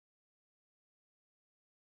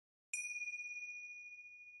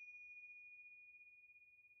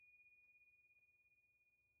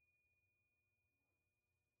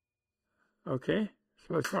Okay,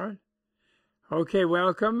 so let's start. Okay,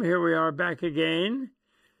 welcome. Here we are back again.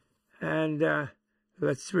 And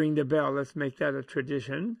let's ring the bell. Let's make that a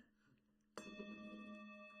tradition.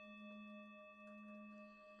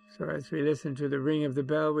 So as we listen to the ring of the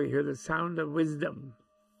bell, we hear the sound of wisdom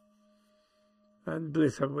and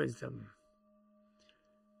bliss of wisdom.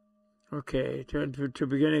 Okay, turn to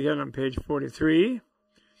begin again on page 43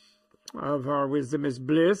 of Our Wisdom is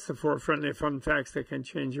Bliss, the 4 friendly fun facts that can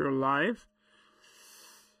change your life.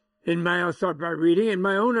 I'll start by reading. In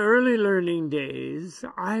my own early learning days,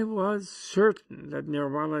 I was certain that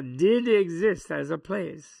Nirvana did exist as a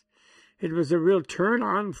place. It was a real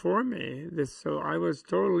turn-on for me. So I was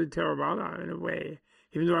totally Theravada in a way,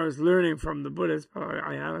 even though I was learning from the Buddhists, but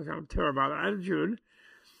I had a kind of Theravada attitude.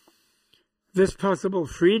 This possible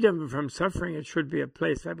freedom from suffering, it should be a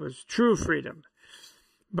place that was true freedom.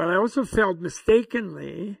 But I also felt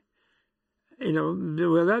mistakenly,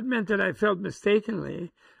 that meant that I felt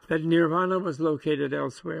mistakenly that Nirvana was located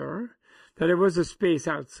elsewhere, that it was a space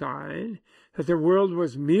outside, that the world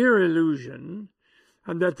was mere illusion,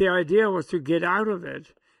 and that the idea was to get out of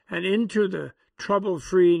it and into the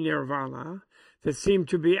trouble-free Nirvana that seemed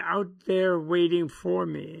to be out there waiting for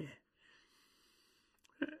me,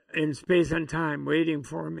 in space and time, waiting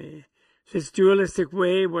for me. This dualistic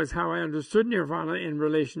way was how I understood Nirvana in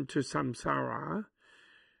relation to samsara,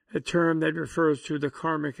 a term that refers to the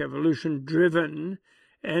karmic evolution-driven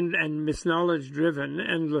and misknowledge-driven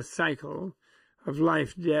endless cycle of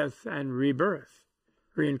life, death, and rebirth,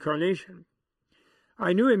 reincarnation.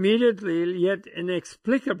 I knew immediately, yet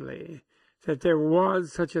inexplicably, that there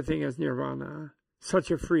was such a thing as nirvana,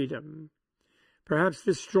 such a freedom. Perhaps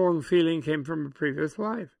this strong feeling came from a previous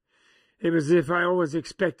life. It was as if I always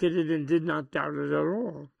expected it and did not doubt it at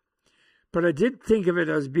all. But I did think of it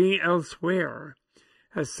as being elsewhere,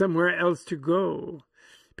 as somewhere else to go,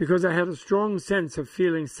 because I had a strong sense of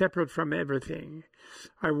feeling separate from everything.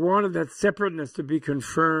 I wanted that separateness to be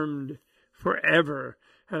confirmed forever,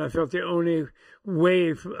 and I felt the only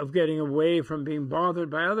way of getting away from being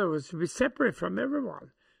bothered by others was to be separate from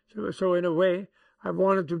everyone. So in a way, I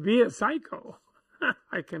wanted to be a psycho.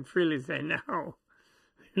 I can freely say now.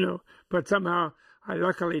 But somehow I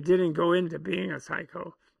luckily didn't go into being a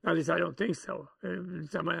psycho. At least I don't think so.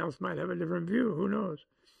 Someone else might have a different view. Who knows?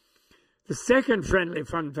 The second friendly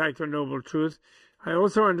fun fact or noble truth I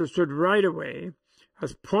also understood right away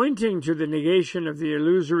as pointing to the negation of the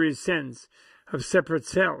illusory sense of separate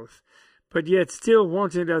self, but yet still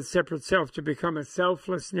wanting that separate self to become a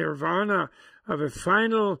selfless nirvana of a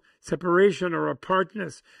final separation or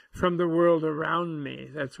apartness from the world around me.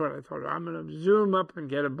 That's what I thought. I'm going to zoom up and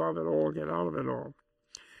get above it all, get out of it all.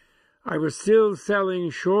 I was still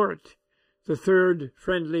selling short the third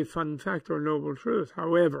friendly fun fact or noble truth.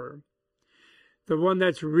 However, the one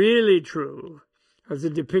that's really true as a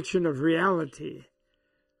depiction of reality,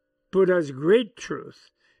 Buddha's great truth,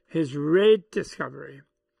 his great discovery.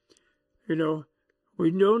 We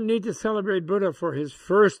don't need to celebrate Buddha for his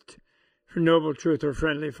first noble truth or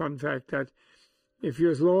friendly fun fact that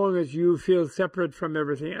as long as you feel separate from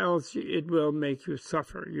everything else, it will make you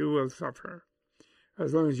suffer. You will suffer.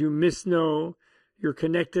 As long as you misknow your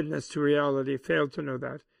connectedness to reality, fail to know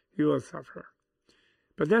that, you will suffer.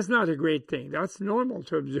 But that's not a great thing. That's normal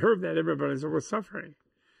to observe that everybody's always suffering.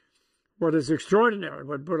 What is extraordinary,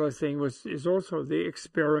 what Buddha is saying, is also the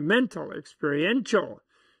experiential,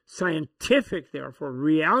 scientific, therefore,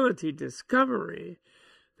 reality discovery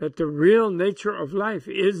that the real nature of life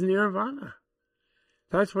is nirvana.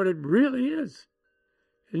 That's what it really is.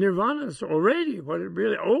 Nirvana is already what it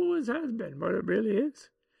really always has been, what it really is.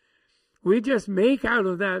 We just make out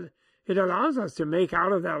of that, it allows us to make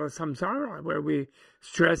out of that a samsara where we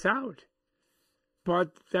stress out.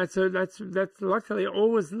 But that's luckily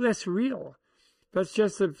always less real. That's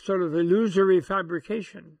just a sort of illusory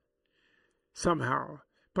fabrication somehow.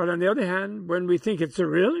 But on the other hand, when we think it's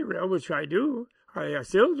really real, which I do, I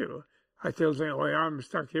still do. I still think, oh yeah, I'm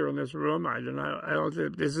stuck here in this room. I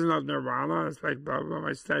don't. This is not nirvana. It's like blah blah.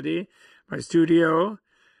 My study, my studio,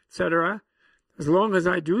 etc. As long as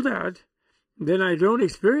I do that, then I don't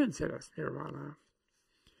experience it as nirvana.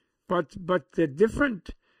 But the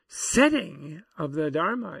different setting of the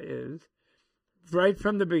Dharma is right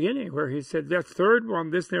from the beginning, where he said the third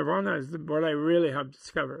one, this nirvana, is what I really have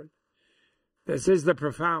discovered. This is the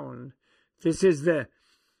profound. This is the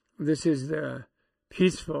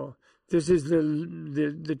peaceful. This is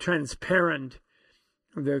the transparent,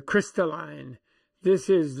 the crystalline. This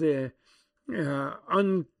is the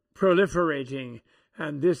unproliferating,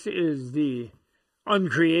 and this is the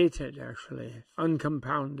uncreated, actually,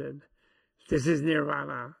 uncompounded. This is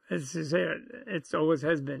nirvana. This is it. It always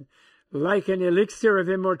has been. like an elixir of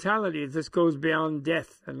immortality. This goes beyond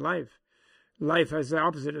death and life. Life as the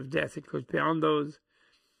opposite of death. It goes beyond those.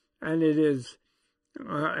 And it is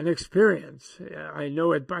an experience. I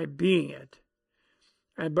know it by being it.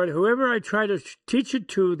 But whoever I try to teach it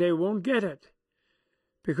to, they won't get it,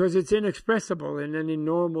 because it's inexpressible in any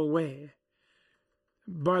normal way.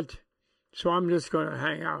 But, so I'm just going to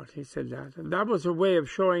hang out, he said that. And that was a way of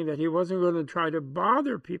showing that he wasn't going to try to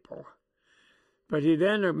bother people. But he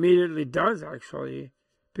then immediately does actually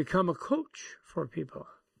become a coach for people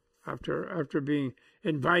after being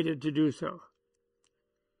invited to do so.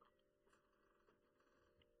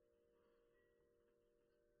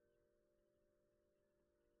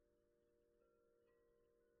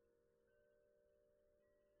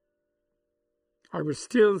 I was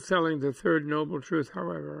still selling the third noble truth,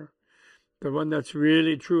 however, the one that's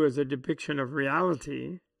really true as a depiction of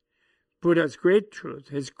reality, Buddha's great truth,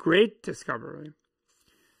 his great discovery,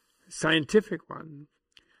 scientific one.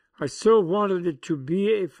 I so wanted it to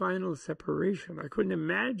be a final separation. I couldn't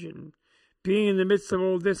imagine being in the midst of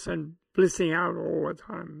all this and blissing out all the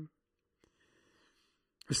time.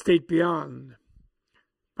 A state beyond.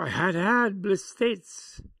 I had bliss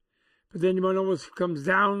states, but then one almost comes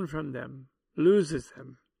down from them, loses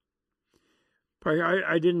them. But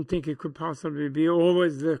I didn't think it could possibly be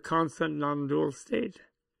always the constant non-dual state,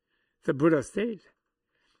 the Buddha state.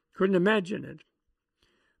 Couldn't imagine it.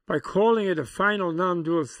 By calling it a final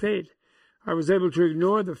non-dual state, I was able to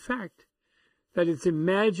ignore the fact that its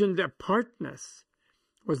imagined apartness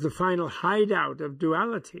was the final hideout of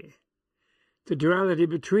duality, the duality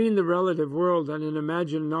between the relative world and an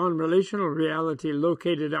imagined non-relational reality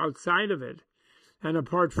located outside of it and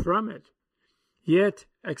apart from it, yet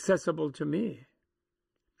accessible to me.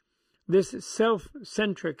 This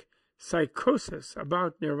self-centric psychosis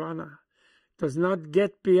about nirvana does not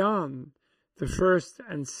get beyond the first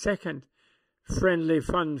and second friendly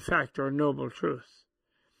fun fact or noble truth.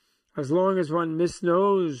 As long as one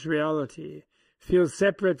misknows reality, feels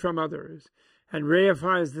separate from others, and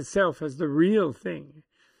reifies the self as the real thing,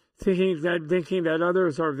 thinking that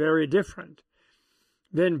others are very different,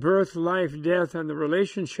 then birth, life, death, and the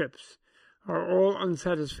relationships are all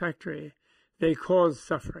unsatisfactory. They cause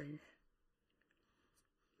suffering.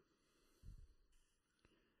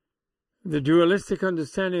 The dualistic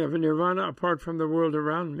understanding of nirvana apart from the world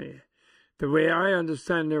around me, the way I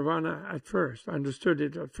understood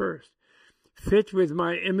it at first, fit with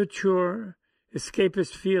my immature,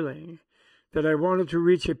 escapist feeling that I wanted to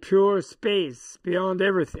reach a pure space beyond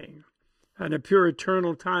everything, and a pure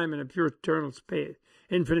eternal time and a pure eternal space,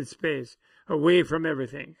 infinite space, away from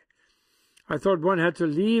everything. I thought one had to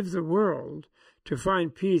leave the world to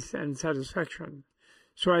find peace and satisfaction,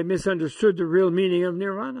 so I misunderstood the real meaning of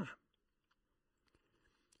nirvana.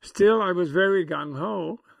 Still, I was very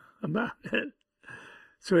gung-ho about it,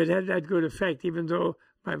 so it had that good effect. Even though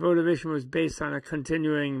my motivation was based on a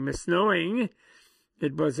continuing misknowing,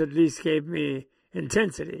 it was at least gave me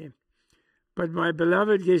intensity. But my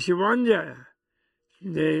beloved Geshe-Wanja,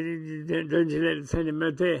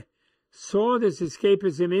 saw this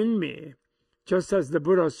escapism in me, just as the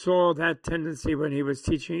Buddha saw that tendency when he was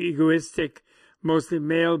teaching egoistic, mostly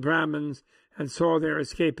male Brahmins, and saw their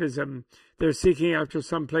escapism, their seeking after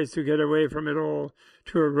some place to get away from it all,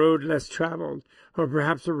 to a road less traveled, or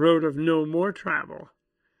perhaps a road of no more travel.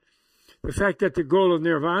 The fact that the goal of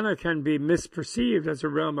nirvana can be misperceived as a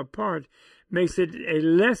realm apart makes it a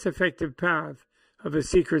less effective path of a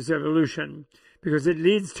seeker's evolution, because it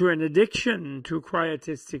leads to an addiction to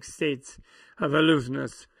quietistic states of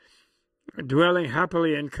aloofness, dwelling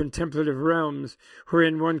happily in contemplative realms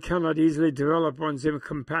wherein one cannot easily develop one's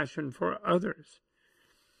compassion for others.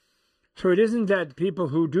 So it isn't that people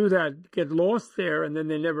who do that get lost there and then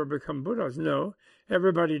they never become Buddhas. No,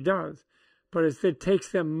 everybody does. But it takes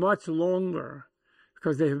them much longer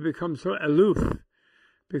because they have become so aloof,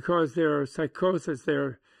 because their psychosis,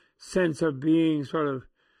 their sense of being sort of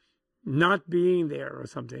not being there or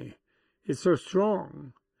something is so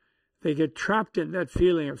strong. They get trapped in that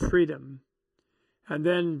feeling of freedom. And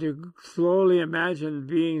then to slowly imagine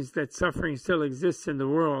beings that suffering still exists in the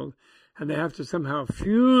world, and they have to somehow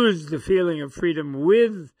fuse the feeling of freedom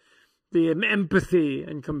with the empathy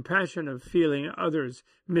and compassion of feeling others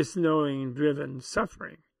misknowing-driven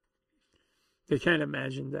suffering. They can't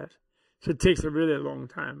imagine that. So it takes a really long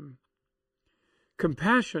time.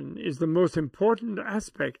 Compassion is the most important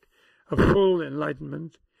aspect of full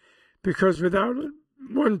enlightenment, because without it,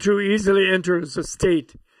 one too easily enters a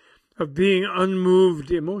state of being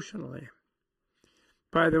unmoved emotionally.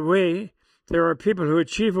 By the way, there are people who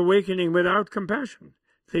achieve awakening without compassion.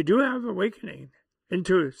 They do have awakening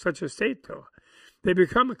into such a state, though. They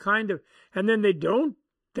become a kind of, and then they don't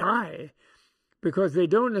die because they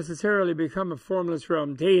don't necessarily become a formless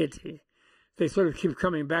realm deity. They sort of keep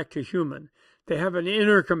coming back to human. They have an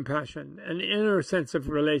inner compassion, an inner sense of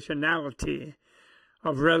relationality,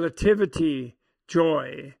 of relativity,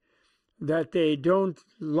 joy, that they don't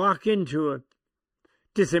lock into a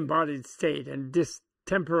disembodied state and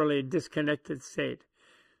temporarily disconnected state.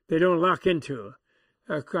 They don't lock into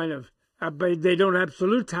a kind of, but they don't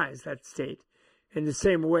absolutize that state in the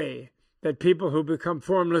same way that people who become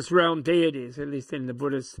formless realm deities, at least in the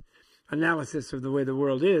Buddhist analysis of the way the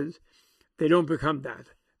world is, they don't become that.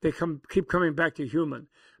 They keep coming back to human.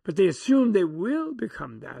 But they assume they will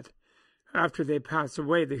become that after they pass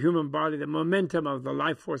away. The human body, the momentum of the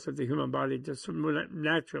life force of the human body just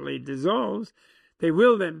naturally dissolves. They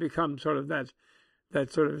will then become sort of that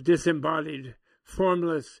sort of disembodied,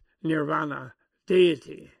 formless nirvana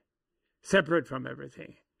deity, separate from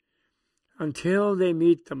everything, until they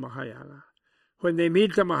meet the Mahayana. When they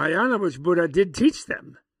meet the Mahayana, which Buddha did teach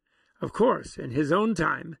them, of course, in his own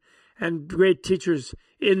time, and great teachers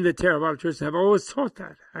in the Theravada tradition have always taught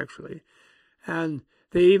that, actually. And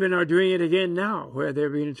they even are doing it again now, where they're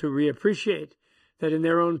beginning to reappreciate that in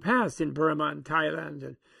their own past, in Burma and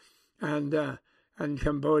Thailand and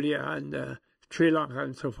Cambodia and Sri Lanka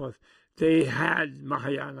and so forth, they had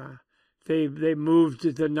Mahayana. They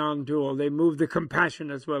moved the non-dual. They moved the compassion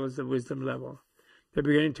as well as the wisdom level. They're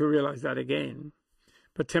beginning to realize that again.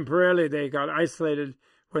 But temporarily they got isolated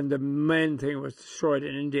when the main thing was destroyed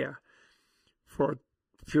in India for a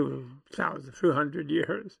few hundred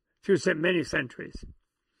years, many centuries.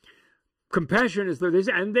 Compassion is this,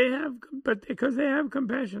 and they have, but because they have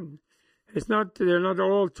compassion, they're not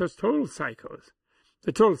all just total psychos.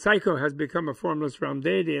 The total psycho has become a formless realm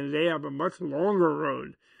deity, and they have a much longer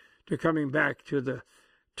road to coming back to the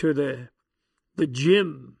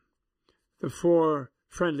gym, the four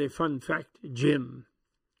friendly fun fact gym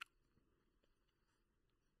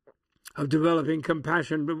of developing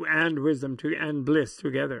compassion and wisdom and bliss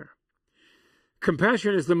together.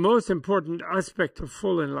 Compassion is the most important aspect of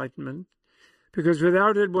full enlightenment, because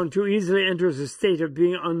without it one too easily enters a state of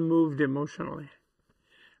being unmoved emotionally.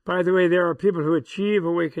 By the way, there are people who achieve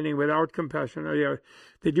awakening without compassion, or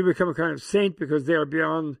they do become a kind of saint because they are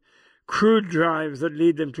beyond crude drives that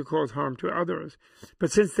lead them to cause harm to others.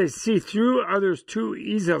 But since they see through others too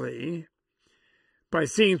easily, by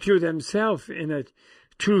seeing through themselves in a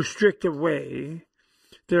too strict a way,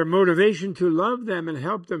 their motivation to love them and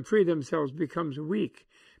help them free themselves becomes weak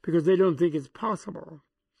because they don't think it's possible.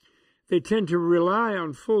 They tend to rely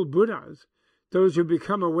on full Buddhas, those who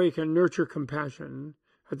become awake and nurture compassion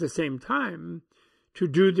at the same time, to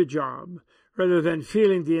do the job, rather than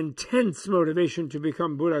feeling the intense motivation to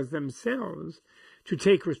become Buddhas themselves, to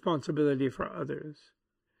take responsibility for others.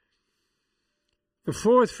 The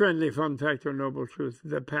fourth friendly fun fact or noble truth,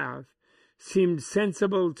 the path, seemed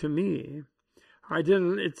sensible to me.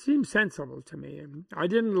 It seemed sensible to me. I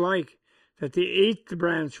didn't like that the eighth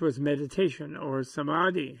branch was meditation or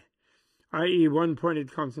samadhi, i.e.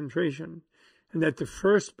 one-pointed concentration, and that the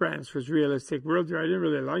first branch was realistic worldview. I didn't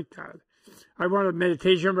really like that. I wanted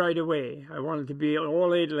meditation right away. I wanted to be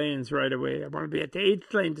all 8 lanes right away. I wanted to be at the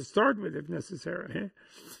 8th lane to start with if necessary.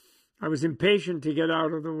 I was impatient to get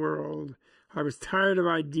out of the world. I was tired of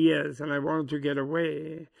ideas and I wanted to get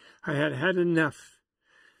away. I had had enough.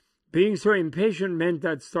 Being so impatient meant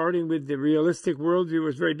that starting with the realistic worldview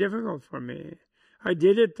was very difficult for me. I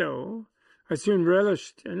did it though. I soon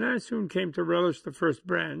came to relish the first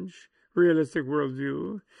branch, realistic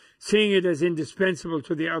worldview, seeing it as indispensable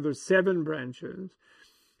to the other 7 branches: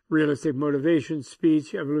 realistic motivation,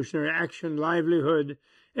 speech, evolutionary action, livelihood,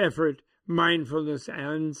 effort, mindfulness,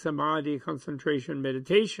 and samadhi, concentration,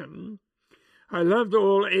 meditation. I loved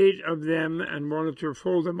all 8 of them and wanted to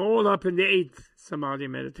fold them all up in the 8th samadhi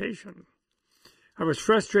meditation. I was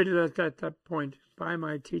frustrated at that point by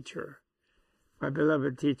my teacher, my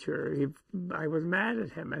beloved teacher. I was mad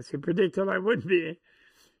at him, as he predicted I would be.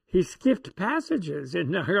 He skipped passages in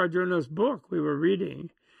Nagarjuna's book we were reading.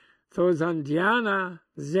 Those on dhyana,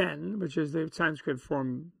 Zen, which is the Sanskrit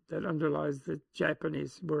form that underlies the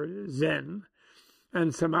Japanese word Zen,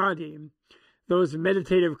 and samadhi, those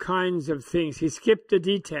meditative kinds of things. He skipped the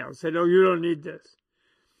details, said, oh, you don't need this.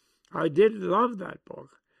 I did love that book.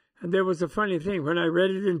 And there was a funny thing. When I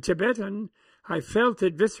read it in Tibetan, I felt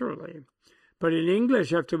it viscerally. But in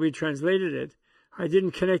English, after we translated it, I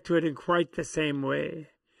didn't connect to it in quite the same way.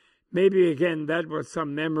 Maybe, again, that was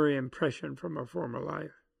some memory impression from a former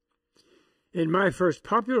life. In my first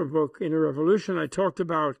popular book, Inner Revolution, I talked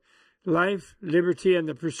about life, liberty, and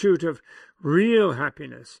the pursuit of real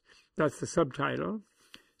happiness. That's the subtitle.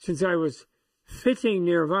 Since I was fitting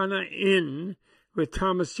nirvana in with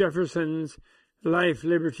Thomas Jefferson's life,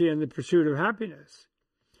 liberty, and the pursuit of happiness.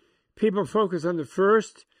 People focus on the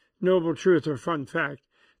first noble truth or fun fact,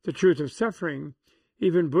 the truth of suffering,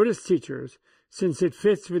 even Buddhist teachers, since it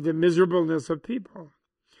fits with the miserableness of people.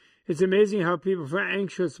 It's amazing how people feel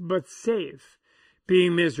anxious but safe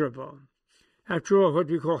being miserable. After all, what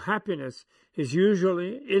we call happiness is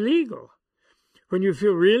usually illegal. When you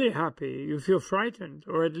feel really happy, you feel frightened,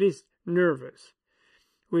 or at least nervous.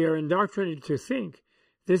 We are indoctrinated to think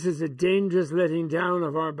this is a dangerous letting down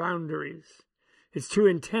of our boundaries. It's too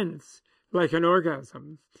intense, like an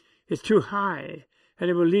orgasm. It's too high, and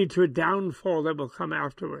it will lead to a downfall that will come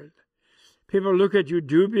afterward. People look at you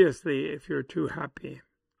dubiously if you're too happy.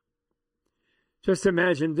 Just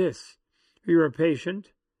imagine this. You're a parent,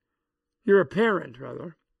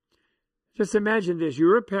 rather. Just imagine this.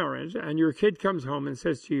 You're a parent, and your kid comes home and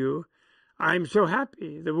says to you, I'm so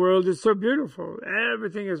happy. The world is so beautiful.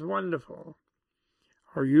 Everything is wonderful.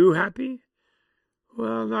 Are you happy?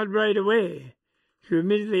 Well, not right away. You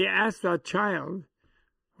immediately ask that child,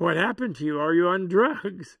 what happened to you? Are you on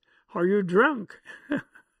drugs? Are you drunk?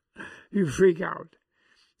 You freak out.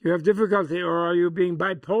 You have difficulty, or are you being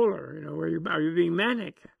bipolar? Are you being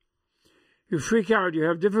manic? You freak out. You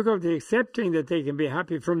have difficulty accepting that they can be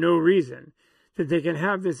happy for no reason, that they can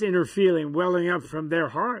have this inner feeling welling up from their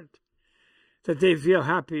heart, that they feel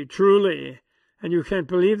happy truly, and you can't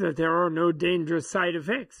believe that there are no dangerous side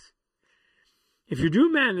effects. If you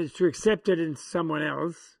do manage to accept it in someone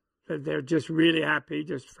else, that they're just really happy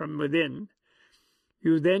just from within,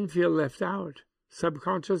 you then feel left out.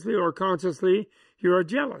 Subconsciously or consciously, you are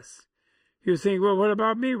jealous. You think, well, what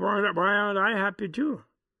about me? Why aren't I happy too?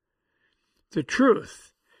 The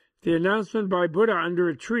truth, the announcement by Buddha under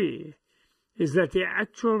a tree, is that the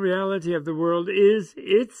actual reality of the world is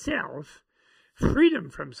itself freedom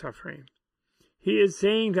from suffering. He is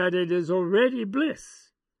saying that it is already bliss.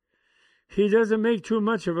 He doesn't make too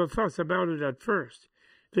much of a fuss about it at first,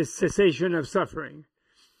 this cessation of suffering.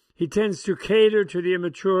 He tends to cater to the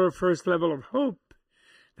immature first level of hope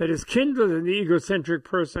that is kindled in the egocentric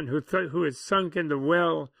person who is sunk in the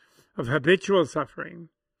well of habitual suffering.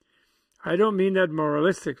 I don't mean that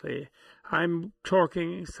moralistically. I'm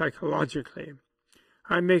talking psychologically.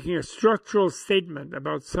 I'm making a structural statement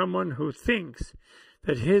about someone who thinks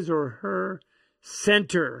that his or her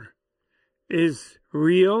center is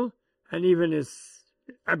real and even is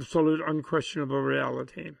absolute unquestionable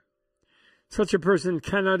reality. Such a person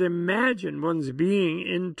cannot imagine one's being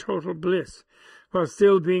in total bliss while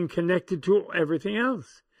still being connected to everything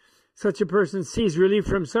else. Such a person sees relief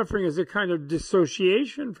from suffering as a kind of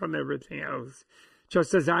dissociation from everything else,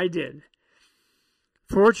 just as I did.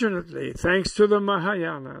 Fortunately, thanks to the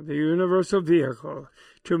Mahayana, the universal vehicle,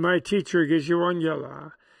 to my teacher Geshe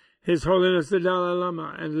Wangyala, His Holiness the Dalai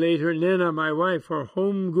Lama, and later Nena, my wife, or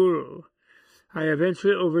home guru, I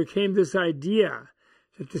eventually overcame this idea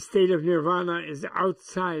that the state of nirvana is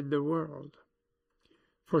outside the world.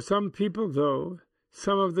 For some people, though,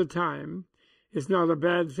 some of the time, it's not a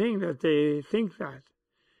bad thing that they think that.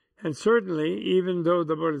 And certainly, even though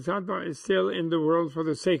the Bodhisattva is still in the world for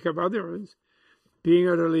the sake of others, being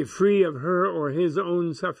utterly free of her or his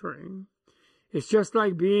own suffering, it's just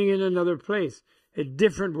like being in another place, a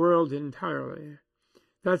different world entirely.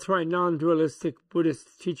 That's why non-dualistic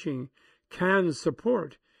Buddhist teaching can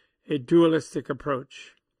support a dualistic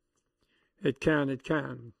approach. It can.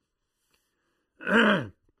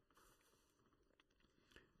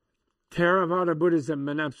 Theravada Buddhism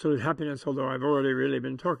and absolute happiness, although I've already really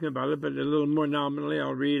been talking about it, but a little more nominally,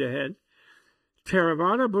 I'll read ahead.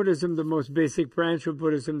 Theravada Buddhism, the most basic branch of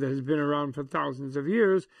Buddhism that has been around for thousands of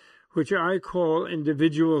years, which I call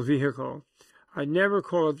individual vehicle. I never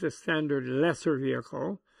call it the standard lesser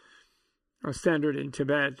vehicle, or standard in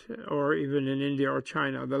Tibet, or even in India or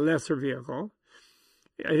China, the lesser vehicle.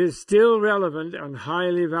 It is still relevant and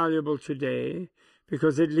highly valuable today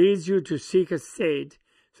because it leads you to seek a state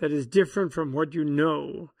that is different from what you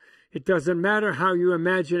know. It doesn't matter how you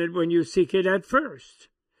imagine it when you seek it at first.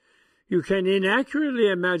 You can inaccurately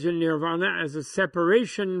imagine nirvana as a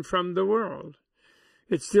separation from the world.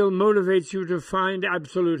 It still motivates you to find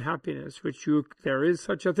absolute happiness, there is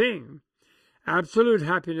such a thing. Absolute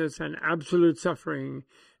happiness and absolute suffering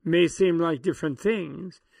may seem like different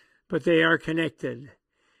things, but they are connected.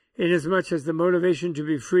 Inasmuch as the motivation to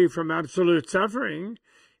be free from absolute suffering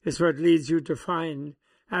is what leads you to find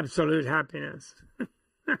absolute happiness.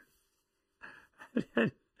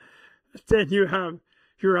 Then you have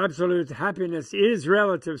your absolute happiness is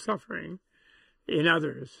relative suffering in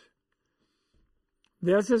others.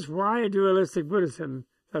 This is why dualistic Buddhism,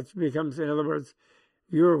 that becomes, in other words,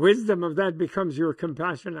 your wisdom of that becomes your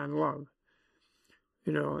compassion and love.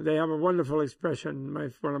 You know, they have a wonderful expression,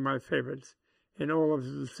 one of my favorites, in all of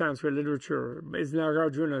the Sanskrit literature, is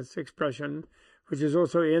Nagarjuna's expression, which is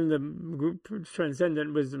also in the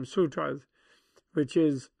Transcendent Wisdom Sutras, which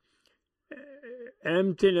is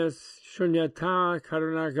emptiness, shunyata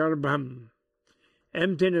karuna garbham.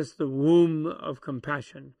 Emptiness, the womb of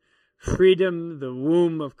compassion. Freedom, the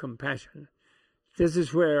womb of compassion. This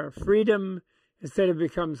is where freedom, instead of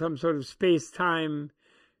become some sort of space-time,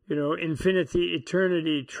 you know, infinity,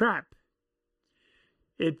 eternity trap,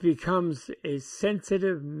 it becomes a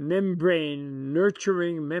sensitive membrane,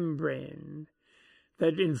 nurturing membrane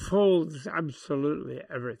that enfolds absolutely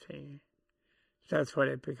everything. That's what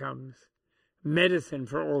it becomes. Medicine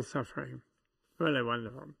for all suffering. Really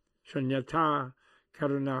wonderful. Shunyata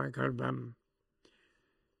karuna garbham.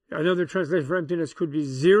 Another translation for emptiness could be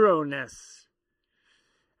zero-ness.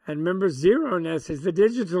 And remember, zero-ness is the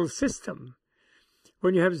digital system.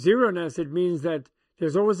 When you have zero-ness, it means that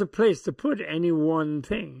there's always a place to put any one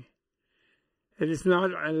thing. It is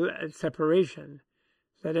not a separation,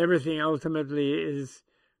 that everything ultimately is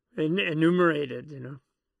enumerated, you know.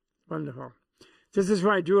 Wonderful. This is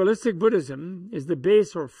why dualistic Buddhism is the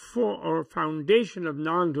base or foundation of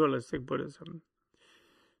non-dualistic Buddhism.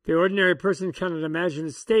 The ordinary person cannot imagine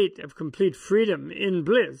a state of complete freedom in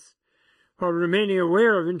bliss while remaining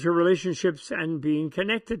aware of interrelationships and being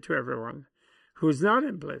connected to everyone who is not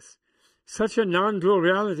in bliss. Such a non-dual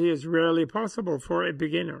reality is rarely possible for a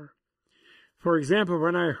beginner. For example,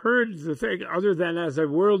 when I heard the thing other than as a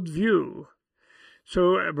worldview,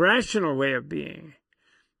 so a rational way of being,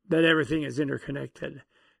 that everything is interconnected,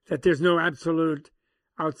 that there's no absolute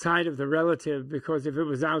outside of the relative, because if it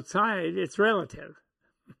was outside, it's relative.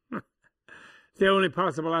 The only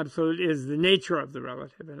possible absolute is the nature of the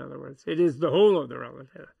relative, in other words. It is the whole of the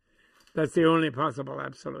relative. That's the only possible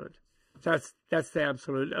absolute. That's the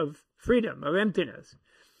absolute of freedom, of emptiness.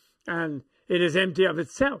 And it is empty of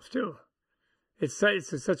itself, too. It's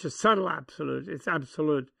such a subtle absolute. It's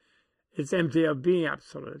absolute. It's empty of being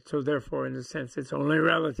absolute. So therefore, in a sense, it's only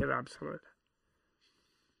relative absolute.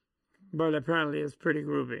 But apparently it's pretty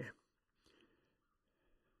groovy.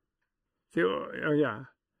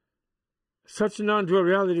 Such a non-dual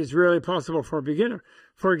reality is rarely possible for a beginner.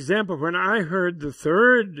 For example, when I heard the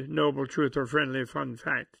third noble truth or friendly fun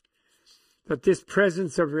fact, that this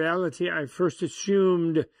presence of reality I first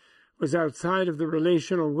assumed was outside of the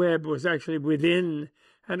relational web was actually within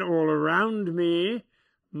and all around me,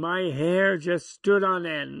 my hair just stood on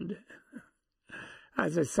end.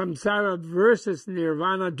 As a samsara versus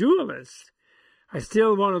nirvana dualist, I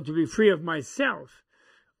still wanted to be free of myself,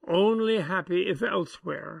 only happy if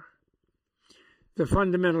elsewhere. The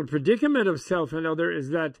fundamental predicament of self and other is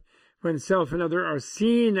that when self and other are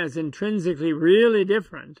seen as intrinsically really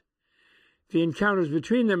different, the encounters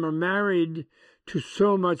between them are married to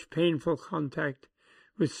so much painful contact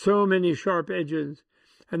with so many sharp edges,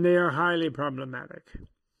 and they are highly problematic.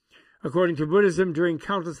 According to Buddhism, during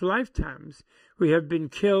countless lifetimes, we have been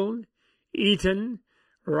killed, eaten,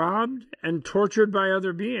 robbed, and tortured by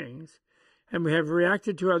other beings, and we have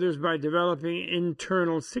reacted to others by developing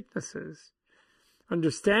internal sicknesses.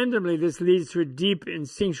 Understandably, this leads to a deep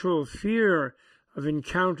instinctual fear of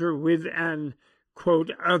encounter with an, quote,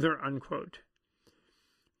 other, unquote.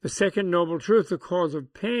 The second noble truth, the cause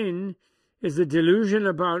of pain, is the delusion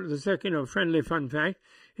about, the second friendly fun fact,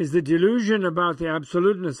 is the delusion about the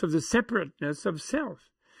absoluteness of the separateness of self,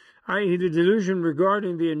 i.e. the delusion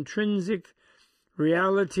regarding the intrinsic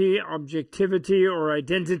reality, objectivity, or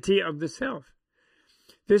identity of the self.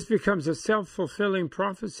 This becomes a self-fulfilling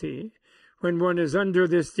prophecy when one is under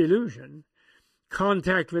this delusion.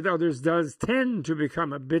 Contact with others does tend to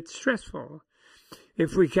become a bit stressful.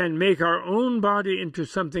 If we can make our own body into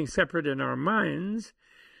something separate in our minds,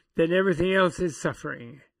 then everything else is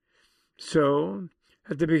suffering. So,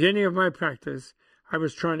 at the beginning of my practice, I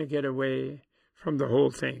was trying to get away from the whole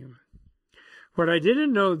thing. What I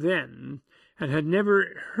didn't know then, and had never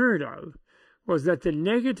heard of, was that the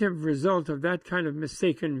negative result of that kind of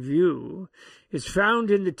mistaken view is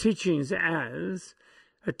found in the teachings as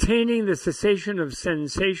attaining the cessation of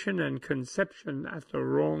sensation and conception at the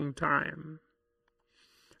wrong time.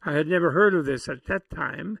 I had never heard of this at that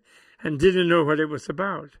time and didn't know what it was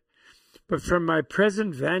about. But from my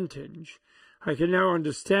present vantage, I can now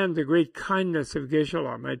understand the great kindness of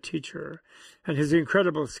Geshe-la, my teacher, and his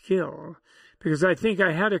incredible skill, because I think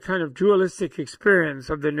I had a kind of dualistic experience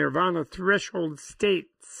of the nirvana threshold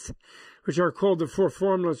states, which are called the four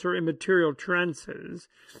formless or immaterial trances.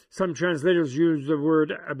 Some translators use the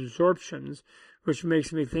word absorptions, which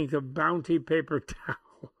makes me think of bounty paper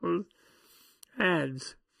towels.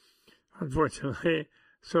 ads, unfortunately.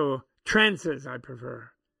 So trances I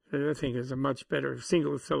prefer. I think is a much better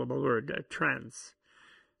single-syllable word, trance.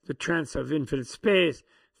 The trance of infinite space,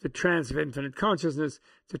 the trance of infinite consciousness,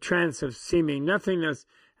 the trance of seeming nothingness,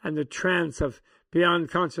 and the trance of beyond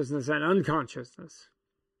consciousness and unconsciousness,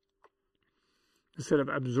 instead of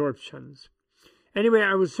absorptions. Anyway,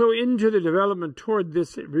 I was so into the development toward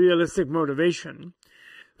this realistic motivation,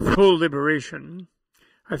 full liberation,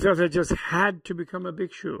 I felt I just had to become a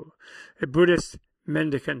bhikshu, a Buddhist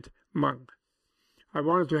mendicant monk. I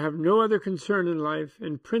wanted to have no other concern in life,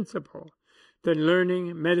 in principle, than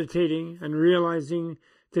learning, meditating, and realizing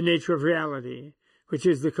the nature of reality, which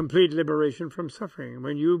is the complete liberation from suffering.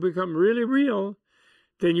 When you become really real,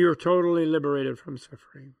 then you're totally liberated from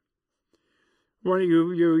suffering. When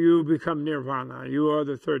you become nirvana, you are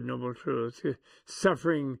the third noble truth.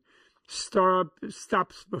 Suffering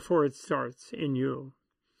stops before it starts in you.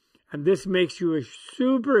 And this makes you a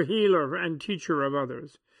super healer and teacher of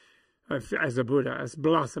others, as a Buddha,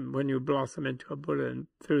 when you blossom into a Buddha and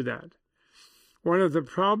through that. One of the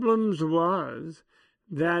problems was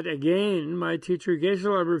that, again, my teacher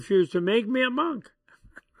Geshe-la refused to make me a monk.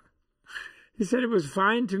 He said it was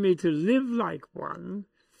fine to me to live like one,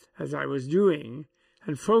 as I was doing,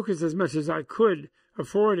 and focus as much as I could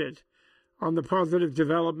afford it on the positive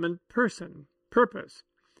development purpose,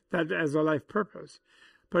 that as a life purpose.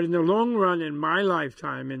 But in the long run, in my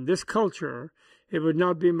lifetime, in this culture, it would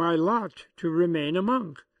not be my lot to remain a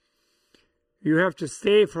monk. You have to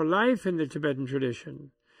stay for life in the Tibetan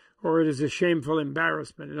tradition, or it is a shameful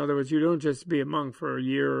embarrassment. In other words, you don't just be a monk for a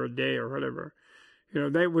year or a day or whatever. You know,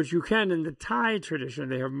 that which you can in the Thai tradition.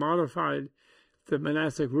 They have modified the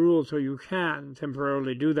monastic rules so you can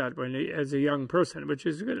temporarily do that as a young person, which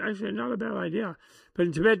is actually not a bad idea. But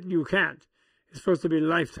in Tibet, you can't. It's supposed to be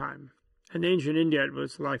lifetime. In ancient India, it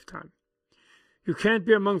was lifetime. You can't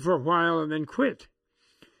be a monk for a while and then quit.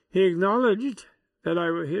 He acknowledged that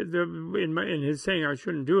in his saying I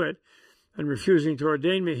shouldn't do it and refusing to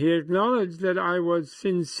ordain me, he acknowledged that I was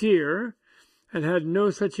sincere and had no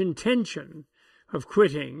such intention of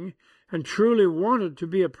quitting and truly wanted to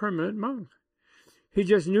be a permanent monk. He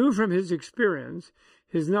just knew from his experience,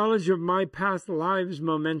 his knowledge of my past lives'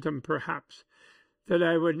 momentum perhaps, that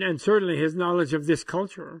I would, and certainly his knowledge of this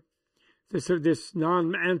culture, this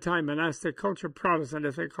anti-monastic culture,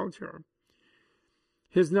 Protestantic culture,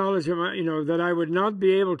 his knowledge of, that I would not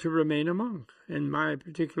be able to remain a monk in my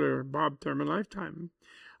particular Bob Thurman lifetime.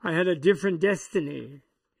 I had a different destiny.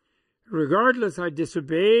 Regardless, I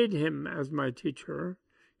disobeyed him as my teacher,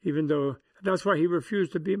 even though that's why he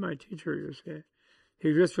refused to be my teacher, you see.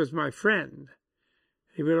 He just was my friend.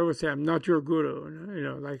 He would always say, I'm not your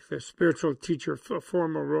guru, like the spiritual teacher,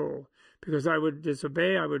 formal role, because I would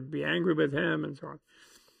disobey, I would be angry with him, and so on.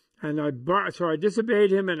 And so I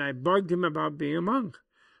disobeyed him, and I bugged him about being a monk.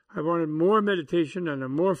 I wanted more meditation and a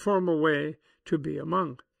more formal way to be a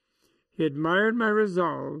monk. He admired my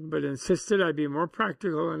resolve, but insisted I be more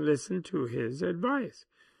practical and listen to his advice.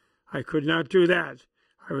 I could not do that.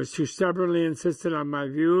 I was too stubbornly insistent on my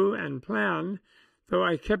view and plan. Though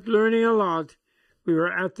I kept learning a lot, we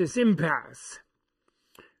were at this impasse.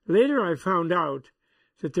 Later I found out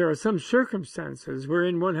that there are some circumstances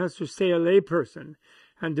wherein one has to stay a layperson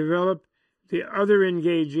and develop the other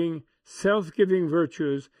engaging, self-giving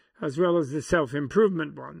virtues as well as the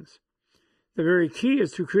self-improvement ones. The very key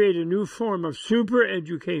is to create a new form of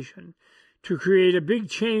super-education, to create a big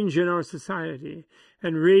change in our society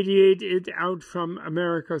and radiate it out from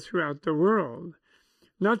America throughout the world.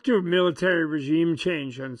 Not through military regime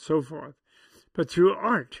change and so forth, but through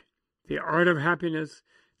art, the art of happiness,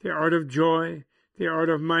 the art of joy, the art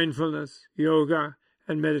of mindfulness, yoga,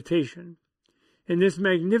 and meditation. In this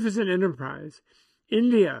magnificent enterprise,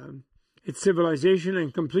 India, its civilization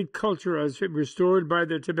and complete culture as restored by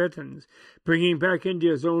the Tibetans, bringing back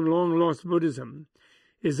India's own long-lost Buddhism,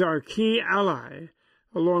 is our key ally,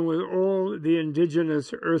 along with all the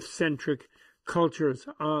indigenous earth-centric cultures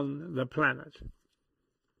on the planet.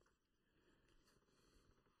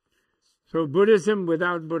 So Buddhism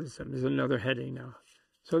without Buddhism is another heading now.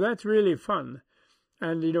 So that's really fun.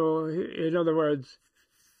 And, in other words,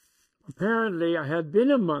 apparently I had been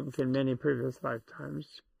a monk in many previous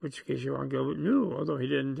lifetimes, which Geshe-la knew, although he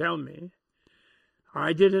didn't tell me.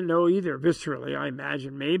 I didn't know either, viscerally, I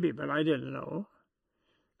imagine, maybe, but I didn't know.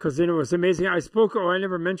 Because, it was amazing. I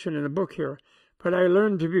never mentioned in the book here, but I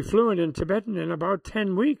learned to be fluent in Tibetan in about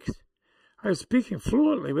 10 weeks. I was speaking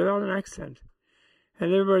fluently without an accent.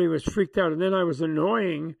 And everybody was freaked out. And then I was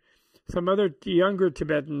annoying some other younger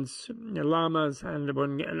Tibetans, lamas and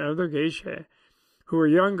another geisha, who were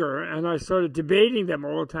younger, and I started debating them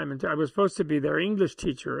all the time. And I was supposed to be their English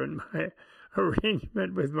teacher in my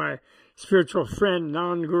arrangement with my spiritual friend,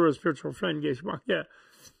 non-guru spiritual friend, Geshe.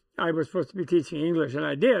 I was supposed to be teaching English, and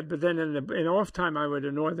I did, but then in off time I would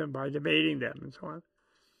annoy them by debating them and so on,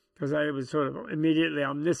 because I was sort of immediately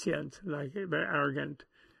omniscient, like a very arrogant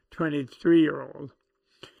 23-year-old,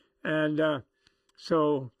 and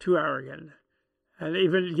so too arrogant. And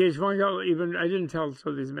even Geshe, I didn't tell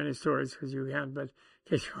so these many stories because you can't, but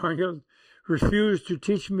Geshe refused to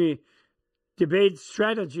teach me debate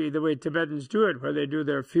strategy the way Tibetans do it, where they do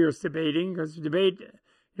their fierce debating, because debate,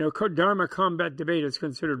 Dharma combat debate is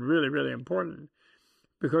considered really, really important,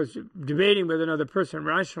 because debating with another person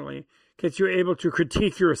rationally gets you able to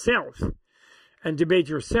critique yourself and debate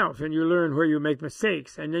yourself, and you learn where you make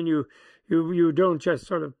mistakes, and then you don't just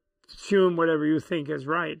sort of assume whatever you think is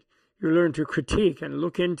right. You learn to critique and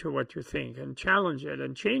look into what you think and challenge it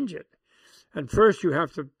and change it. And first you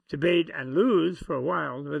have to debate and lose for a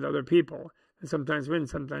while with other people, and sometimes win,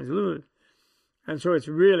 sometimes lose. And so it's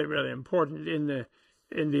really, really important in the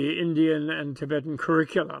Indian and Tibetan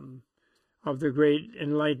curriculum of the great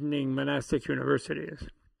enlightening monastic universities.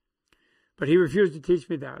 But he refused to teach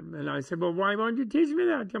me that. And I said, well, why won't you teach me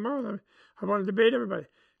that? Come on, I want to debate everybody.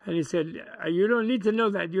 And he said, you don't need to know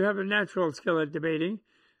that. You have a natural skill at debating.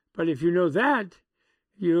 But if you know that,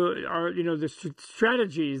 you are, the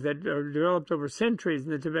strategies that are developed over centuries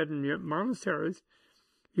in the Tibetan monasteries,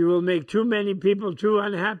 you will make too many people too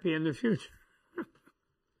unhappy in the future.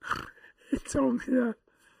 He told me that.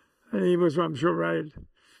 And he was, I'm sure, right.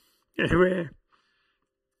 Anyway,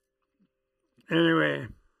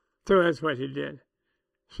 so that's what he did.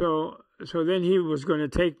 So then he was going to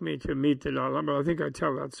take me to meet the Dalai Lama. I think I'll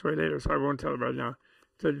tell that story later, so I won't tell it right now.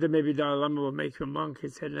 So then maybe Dalai Lama will make you a monk, he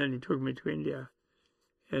said, and then he took me to India.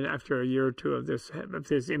 And after a year or two of this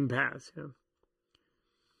impasse,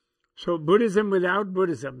 So Buddhism without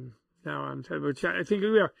Buddhism. Now I'm saying, which I think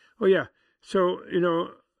we are. Oh yeah. So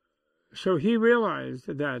so he realized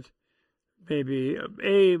that maybe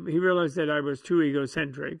he realized that I was too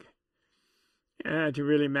egocentric to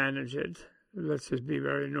really manage it. Let's just be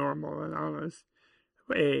very normal and honest.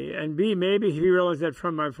 And B, maybe he realized that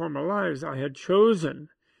from my former lives I had chosen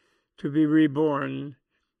to be reborn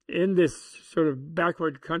in this sort of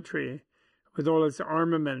backward country with all its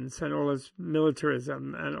armaments and all its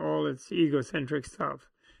militarism and all its egocentric stuff.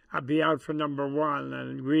 I'd be out for number one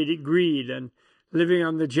and greed and living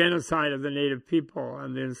on the genocide of the native people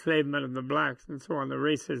and the enslavement of the blacks and so on, the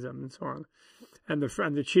racism and so on, and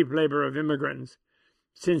the cheap labor of immigrants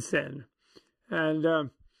since then. And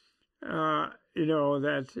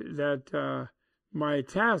that my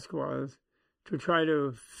task was to try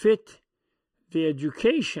to fit the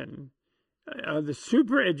education, the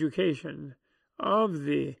super education of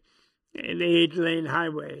the 8-lane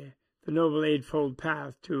highway, the Noble Eightfold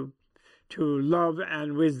Path to love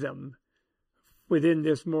and wisdom within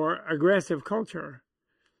this more aggressive culture.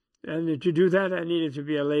 And to do that, I needed to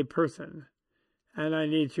be a lay person, and I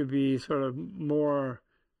need to be sort of more,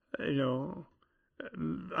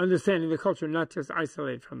 understanding the culture, not just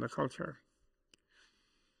isolate from the culture.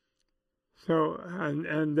 So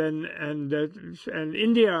and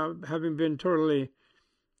India, having been totally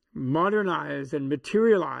modernized and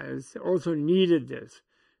materialized, also needed this,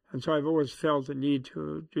 and so I've always felt the need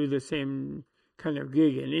to do the same kind of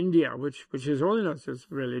gig in India, which is Holiness is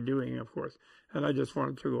really doing, of course, and I just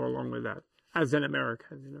wanted to go along with that as an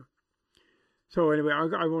American, So anyway,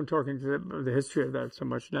 I won't talk into the history of that so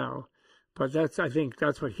much now. But I think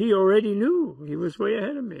that's what he already knew. He was way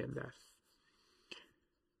ahead of me in that.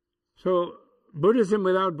 So Buddhism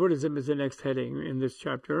without Buddhism is the next heading in this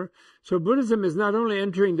chapter. So Buddhism is not only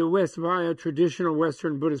entering the West via traditional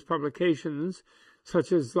Western Buddhist publications,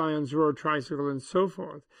 such as Lion's Roar, Tricycle, and so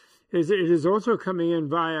forth. It is also coming in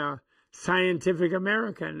via Scientific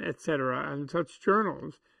American, etc., and such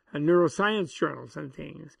journals, and neuroscience journals and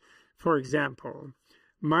things. For example,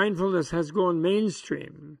 mindfulness has gone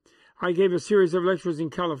mainstream. I gave a series of lectures in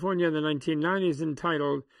California in the 1990s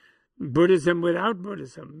entitled Buddhism Without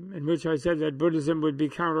Buddhism, in which I said that Buddhism would be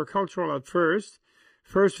countercultural at first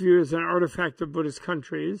viewed as an artifact of Buddhist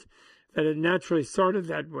countries, that it naturally started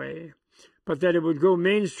that way, but that it would go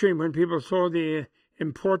mainstream when people saw the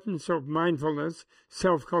importance of mindfulness,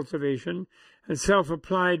 self-cultivation, and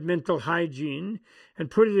self-applied mental hygiene, and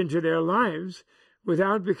put it into their lives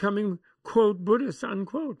without becoming, quote, Buddhist,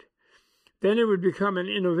 unquote. Then it would become an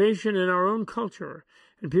innovation in our own culture,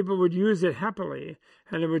 and people would use it happily,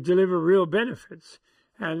 and it would deliver real benefits.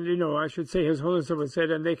 And, I should say His Holiness would say,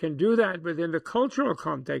 and they can do that within the cultural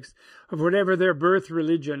context of whatever their birth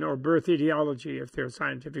religion or birth ideology, if they're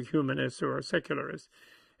scientific humanists or secularists.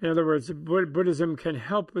 In other words, Buddhism can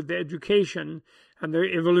help with the education and the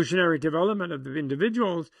evolutionary development of the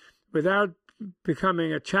individuals without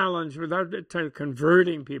becoming a challenge, without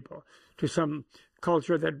converting people to some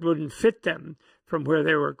culture that wouldn't fit them from where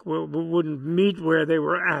they were, wouldn't meet where they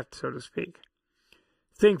were at, so to speak.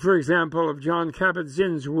 Think, for example, of John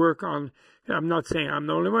Kabat-Zinn's work on, I'm not saying I'm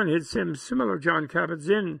the only one, it's similar. John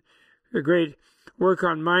Kabat-Zinn, the great work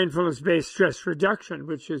on mindfulness-based stress reduction,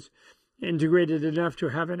 which is integrated enough to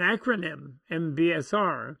have an acronym,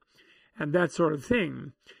 MBSR, and that sort of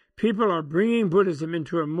thing. People are bringing Buddhism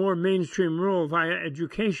into a more mainstream role via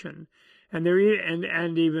education, and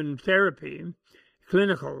even therapy,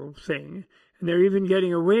 clinical thing, and they're even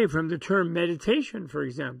getting away from the term meditation, for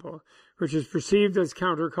example, which is perceived as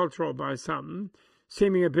countercultural by some,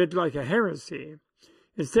 seeming a bit like a heresy.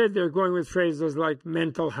 Instead, they're going with phrases like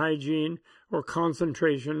mental hygiene or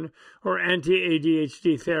concentration or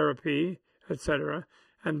anti-ADHD therapy, etc.,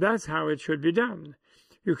 and that's how it should be done.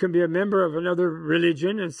 You can be a member of another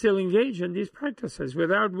religion and still engage in these practices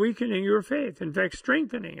without weakening your faith, in fact,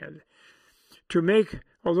 strengthening it.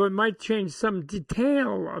 Although it might change some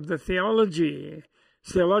detail of the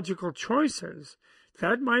theological choices,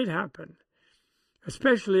 that might happen.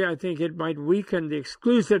 Especially, I think it might weaken the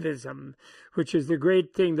exclusivism, which is the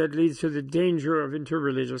great thing that leads to the danger of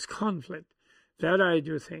interreligious conflict. That I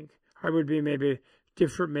do think. I would be maybe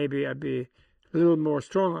different, maybe I'd be a little more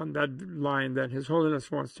strong on that line than His Holiness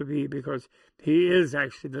wants to be, because he is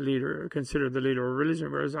actually the leader, considered the leader of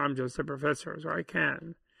religion, whereas I'm just a professor, so I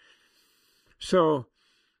can. So,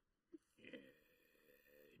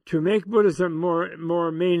 to make Buddhism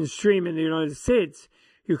more mainstream in the United States,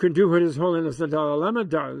 you can do what His Holiness the Dalai Lama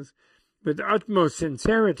does with utmost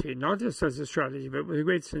sincerity, not just as a strategy, but with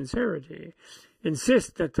great sincerity.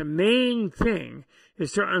 Insist that the main thing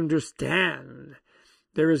is to understand.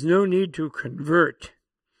 There is no need to convert.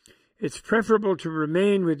 It's preferable to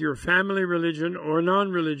remain with your family religion or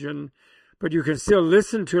non-religion, but you can still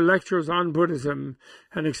listen to lectures on Buddhism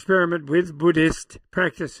and experiment with Buddhist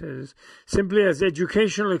practices, simply as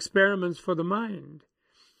educational experiments for the mind.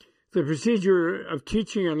 The procedure of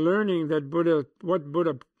teaching and learning that Buddha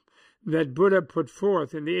put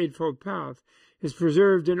forth in the Eightfold Path is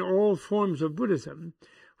preserved in all forms of Buddhism,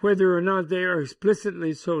 whether or not they are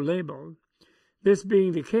explicitly so labeled. This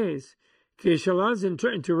being the case, Geshe-la's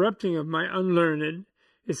interrupting of my unlearned,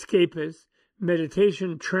 escapist,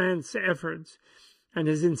 meditation trance efforts, and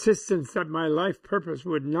his insistence that my life purpose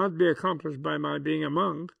would not be accomplished by my being a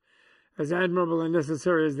monk, as admirable and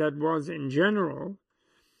necessary as that was in general,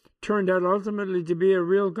 turned out ultimately to be a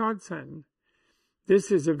real godsend.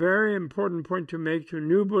 This is a very important point to make to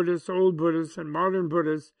new Buddhists, old Buddhists, and modern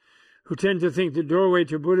Buddhists who tend to think the doorway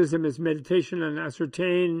to Buddhism is meditation and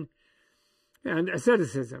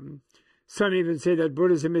asceticism. Some even say that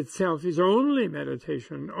Buddhism itself is only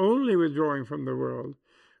meditation, only withdrawing from the world,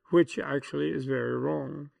 which actually is very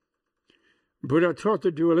wrong. Buddha taught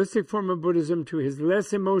the dualistic form of Buddhism to his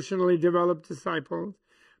less emotionally developed disciples,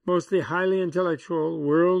 mostly highly intellectual,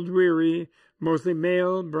 world-weary, mostly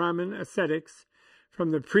male Brahmin ascetics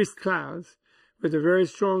from the priest class, with a very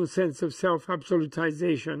strong sense of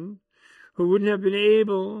self-absolutization, who wouldn't have been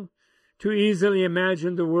able to easily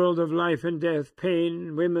imagine the world of life and death,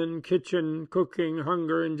 pain, women, kitchen, cooking,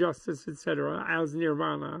 hunger, injustice, etc., as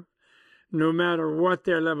nirvana, no matter what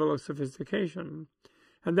their level of sophistication.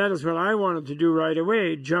 And that is what I wanted to do right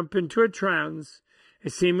away, jump into a trance, a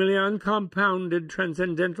seemingly uncompounded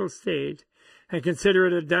transcendental state, and consider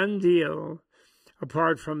it a done deal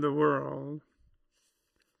apart from the world.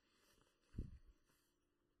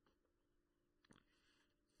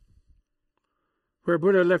 Where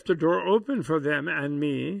Buddha left the door open for them and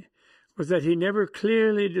me was that he never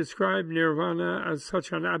clearly described nirvana as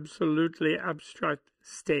such an absolutely abstract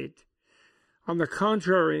state. On the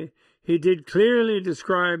contrary, he did clearly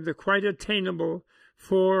describe the quite attainable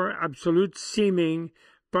four absolute-seeming,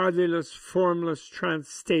 bodiless, formless trance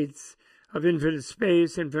states of infinite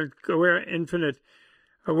space, infinite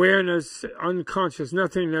awareness, unconscious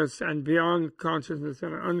nothingness, and beyond consciousness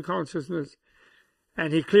and unconsciousness.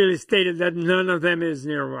 And he clearly stated that none of them is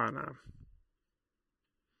nirvana.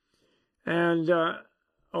 And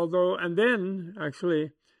then,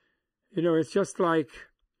 actually, it's just like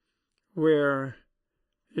where,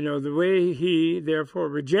 the way he therefore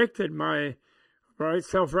rejected my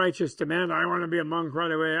self-righteous demand, I want to be a monk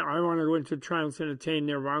right away, I want to go into trance and attain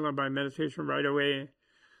nirvana by meditation right away.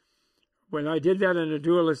 When I did that in a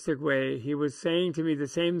dualistic way, he was saying to me the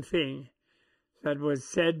same thing. that was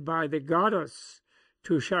said by the goddess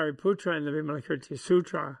to Shariputra in the Vimalakirti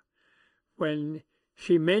Sutra, when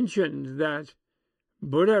she mentioned that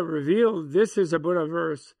Buddha revealed, this is a Buddha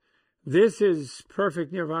verse, this is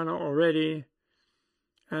perfect nirvana already,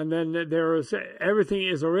 and then there is, everything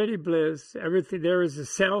is already bliss, everything, there is a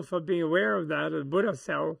self of being aware of that, a Buddha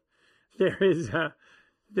self. There is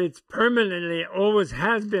it's permanently, always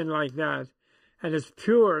has been like that, and it's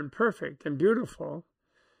pure and perfect and beautiful.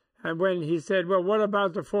 And when he said, well, what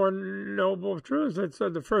about the Four Noble Truths? It's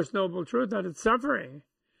the first noble truth, that it's suffering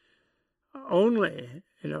only,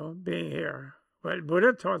 being here. Well,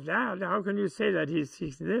 Buddha taught that. How can you say that he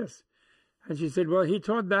seeks this? And she said, well, he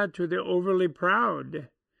taught that to the overly proud,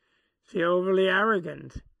 the overly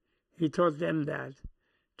arrogant. He taught them that,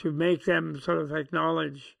 to make them sort of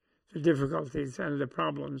acknowledge the difficulties and the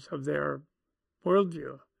problems of their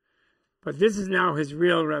worldview. But this is now his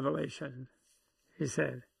real revelation, he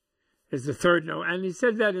said, is the third noble. And he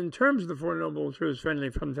said that in terms of the Four Noble Truths, friendly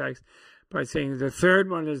fun facts, by saying the third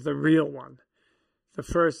one is the real one. The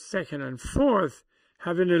first, second, and fourth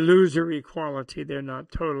have an illusory quality. They're not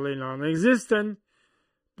totally non-existent,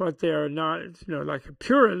 but they are not, like a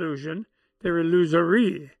pure illusion. They're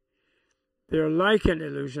illusory. They're like an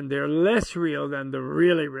illusion. They're less real than the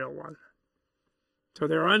really real one. So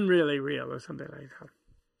they're unreally real or something like that.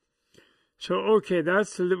 So, okay,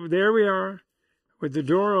 there we are with the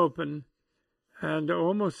door open and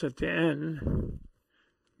almost at the end.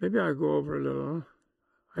 Maybe I'll go over a little.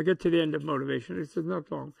 I get to the end of motivation. It's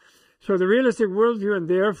not long. So the realistic worldview and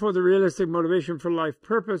therefore the realistic motivation for life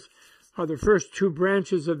purpose are the first two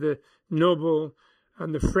branches of the noble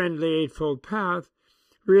and the friendly Eightfold Path.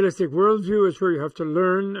 Realistic worldview is where you have to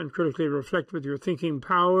learn and critically reflect with your thinking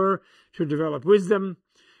power to develop wisdom.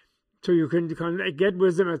 So you can get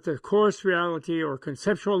wisdom at the coarse reality or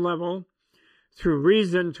conceptual level through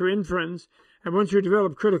reason, through inference. And once you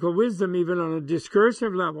develop critical wisdom, even on a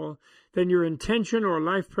discursive level, then your intention or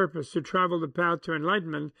life purpose to travel the path to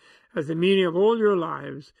enlightenment as the meaning of all your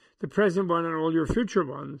lives, the present one and all your future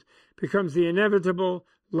ones, becomes the inevitable,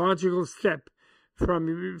 logical step from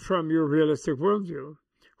your realistic worldview.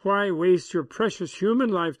 Why waste your precious human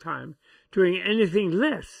lifetime doing anything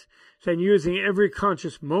less than using every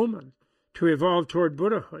conscious moment to evolve toward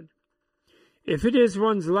Buddhahood? If it is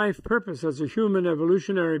one's life purpose as a human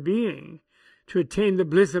evolutionary being to attain the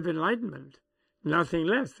bliss of enlightenment, nothing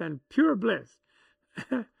less than pure bliss,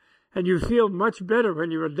 and you feel much better when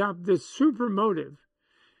you adopt this super motive,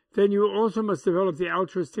 then you also must develop the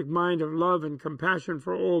altruistic mind of love and compassion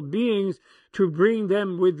for all beings to bring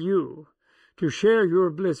them with you, to share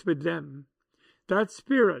your bliss with them. That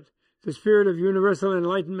spirit, the spirit of universal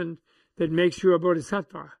enlightenment that makes you a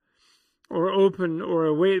bodhisattva, or open, or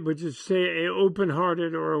awake, which is say a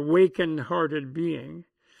open-hearted or awakened-hearted being,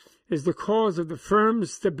 is the cause of the firm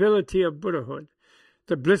stability of Buddhahood,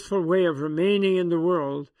 the blissful way of remaining in the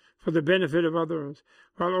world for the benefit of others,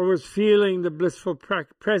 while always feeling the blissful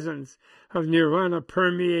presence of nirvana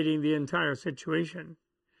permeating the entire situation.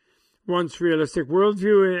 Once realistic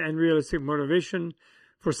worldview and realistic motivation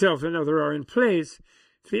for self and other are in place,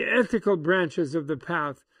 the ethical branches of the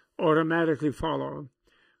path automatically follow.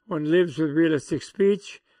 One lives with realistic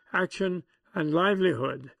speech, action, and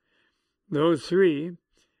livelihood, those three,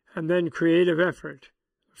 and then creative effort,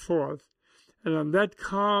 fourth. And on that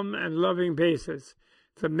calm and loving basis,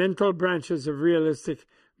 the mental branches of realistic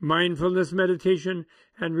mindfulness meditation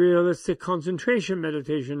and realistic concentration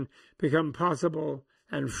meditation become possible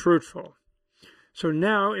and fruitful. So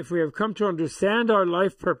now, if we have come to understand our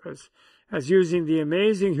life purpose as using the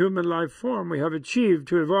amazing human life form we have achieved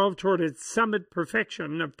to evolve toward its summit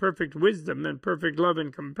perfection of perfect wisdom and perfect love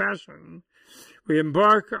and compassion, we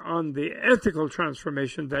embark on the ethical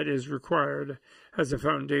transformation that is required as a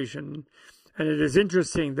foundation. And it is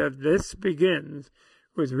interesting that this begins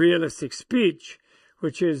with realistic speech,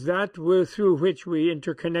 which is that through which we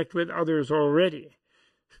interconnect with others already,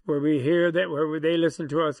 where we hear that, where they listen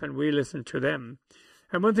to us and we listen to them.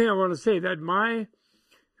 And one thing I want to say, that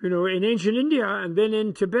in ancient India and then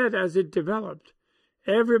in Tibet as it developed,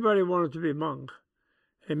 everybody wanted to be monk,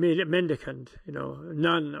 a mendicant,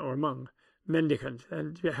 nun or monk, mendicant,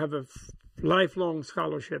 and to have a lifelong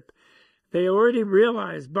scholarship. They already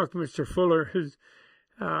realized, Buckminster Fuller's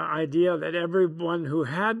idea that everyone who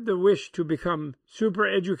had the wish to become super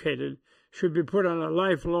educated should be put on a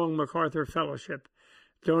lifelong MacArthur Fellowship.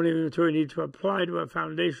 Don't even need to apply to a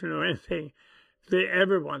foundation or anything.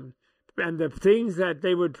 Everyone. And the things that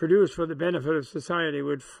they would produce for the benefit of society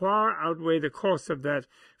would far outweigh the cost of that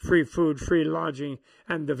free food, free lodging,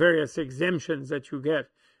 and the various exemptions that you get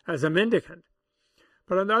as a mendicant.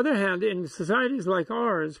 But on the other hand, in societies like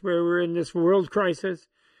ours, where we're in this world crisis,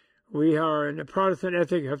 we are in a Protestant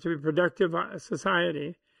ethic, have to be productive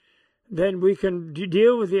society, then we can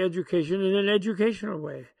deal with the education in an educational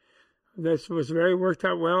way. This was very worked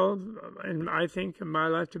out well, and I think in my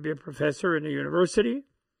life, to be a professor in a university.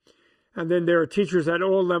 And then there are teachers at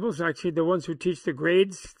all levels. Actually, the ones who teach the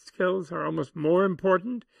grade skills are almost more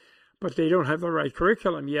important, but they don't have the right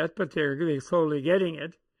curriculum yet, but they're slowly getting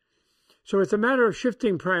it. So it's a matter of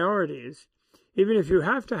shifting priorities. Even if you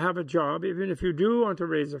have to have a job, even if you do want to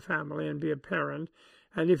raise a family and be a parent,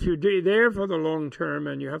 and if you're there for the long term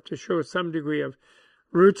and you have to show some degree of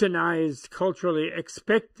routinized, culturally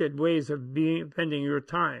expected ways of spending your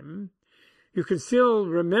time, you can still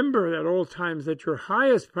remember at all times that your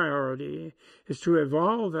highest priority is to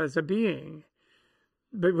evolve as a being,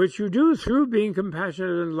 but which you do through being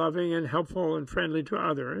compassionate and loving and helpful and friendly to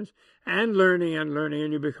others, and learning,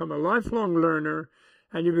 and you become a lifelong learner,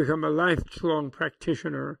 and you become a lifelong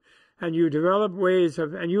practitioner, and you develop ways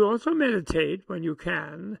of, and you also meditate when you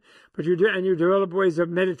can, but you develop ways of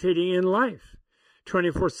meditating in life,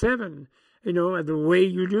 24/7. And the way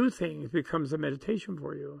you do things becomes a meditation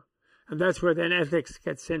for you. And that's where then ethics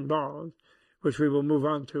gets involved, which we will move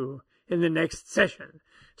on to in the next session.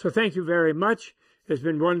 So thank you very much. It's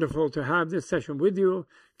been wonderful to have this session with you.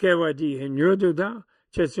 Kewadi Hinyoduda,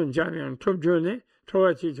 Chesun Jamian Tubjune,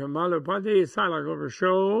 Toati Jamalopadi, Salagover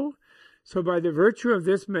Show. So by the virtue of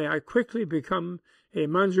this, may I quickly become a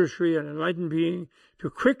Manjushri, an enlightened being, to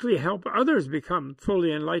quickly help others become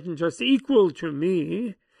fully enlightened, just equal to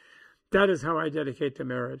me. That is how I dedicate the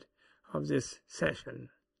merit of this session.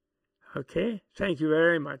 Okay? Thank you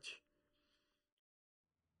very much.